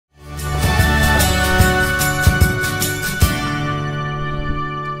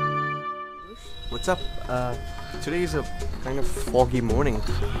What's up? Today is a kind of foggy morning,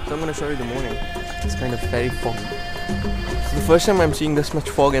 so I'm gonna show you the morning. It's kind of very foggy. It's the first time I'm seeing this much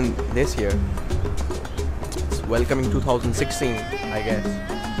fog in this year. It's welcoming 2016, I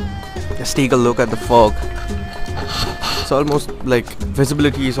guess. Just take a look at the fog. It's almost like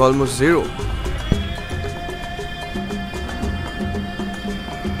visibility is almost zero.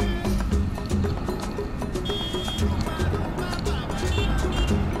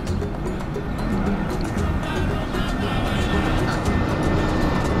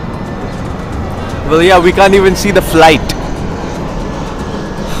 Well, yeah, we can't even see the flight.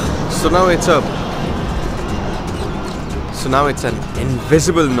 So now it's an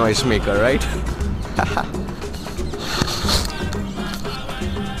invisible noisemaker, right?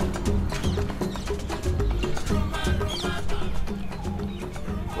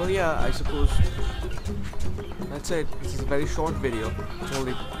 Well, yeah, I suppose that's it. This is a very short video. It's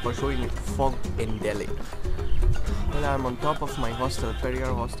only for showing fog in Delhi. Well, I'm on top of my hostel,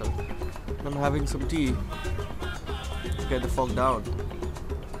 Periyar hostel. I'm having some tea to get the fog down.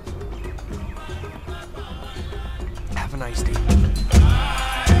 Have a nice day.